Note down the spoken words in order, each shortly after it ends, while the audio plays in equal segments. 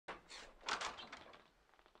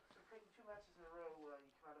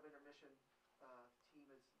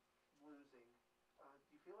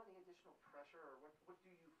feel any additional pressure, or what do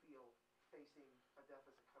you feel facing a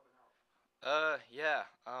deficit coming out? Yeah.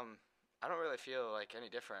 I don't really feel like any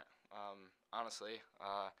different. Honestly.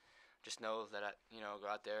 Just know that go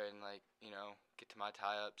out there and get to my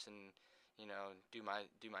tie ups and do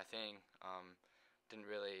my thing. Didn't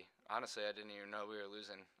really honestly I didn't even know we were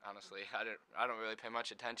losing. Honestly, I don't really pay much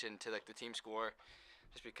attention to like the team score,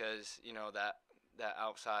 just because that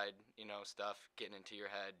outside stuff getting into your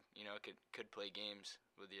head could play games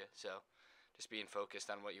with you. So just being focused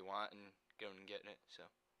on what you want and going and getting it. So.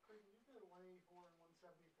 Creighton, you've been at 184 and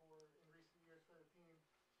 174 in recent years for the team.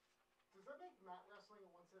 Does that make mat wrestling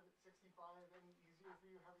at 165 any easier for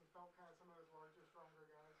you, having felt kind of some of those larger, stronger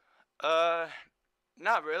guys? Uh,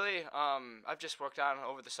 Not really. I've just worked on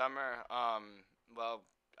over the summer. Well,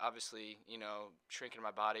 obviously, shrinking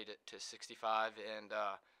my body to 65 and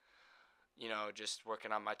just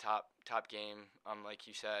working on my top game. Like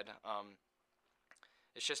you said,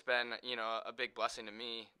 it's just been a big blessing to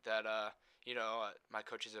me that my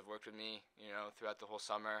coaches have worked with me throughout the whole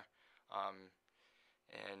summer,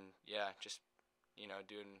 and yeah, just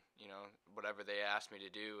doing whatever they ask me to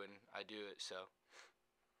do, and I do it. So.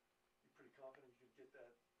 You pretty confident you could get that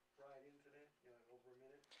ride in today? Over a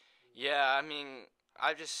minute. Yeah, I mean,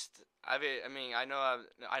 I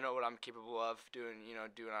know what I'm capable of doing.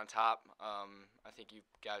 Doing on top. I think you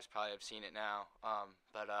guys probably have seen it now.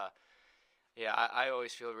 But yeah, I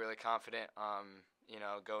always feel really confident.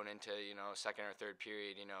 Going into second or third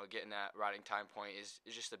period, getting that riding time point is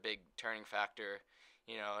just a big turning factor.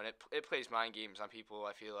 And it plays mind games on people.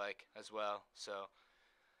 I feel like as well. So,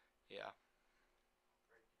 yeah.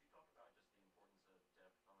 Great. Could you talk about just the importance of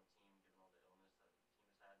depth on the team, given all the illness that the team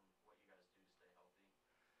has had, and what you guys do to stay healthy?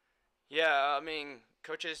 Yeah, I mean,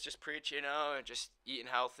 coaches just preach, just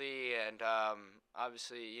eating healthy, and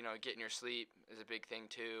obviously, getting your sleep is a big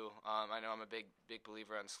thing too. I know I'm a big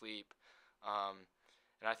believer on sleep,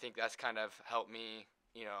 and I think that's kind of helped me,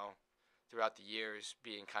 throughout the years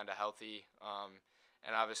being kind of healthy.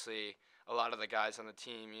 And obviously, a lot of the guys on the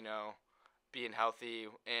team, being healthy,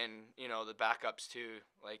 and the backups too,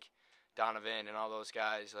 like Donovan and all those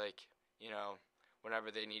guys, like whenever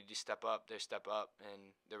they need to step up, they step up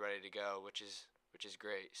and they're ready to go, which is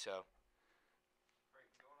great. So. Right,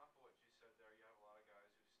 going off of what you said there, you have a lot of guys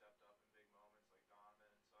who've stepped up in big moments like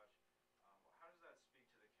Donovan and such. How does that speak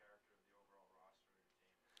to the character of the overall roster of your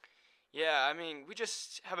team? Yeah, I mean, we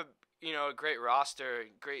just have a great roster,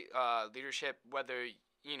 great leadership. Whether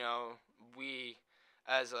we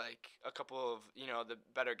as like a couple of the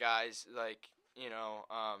better guys, like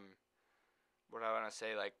what I want to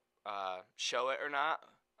say, like show it or not.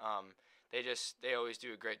 They always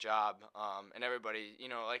do a great job, and everybody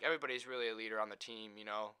like everybody's really a leader on the team.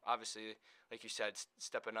 Obviously, like you said,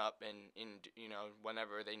 stepping up and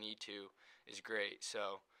whenever they need to is great.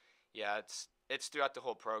 So yeah, it's throughout the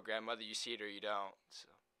whole program, whether you see it or you don't. So.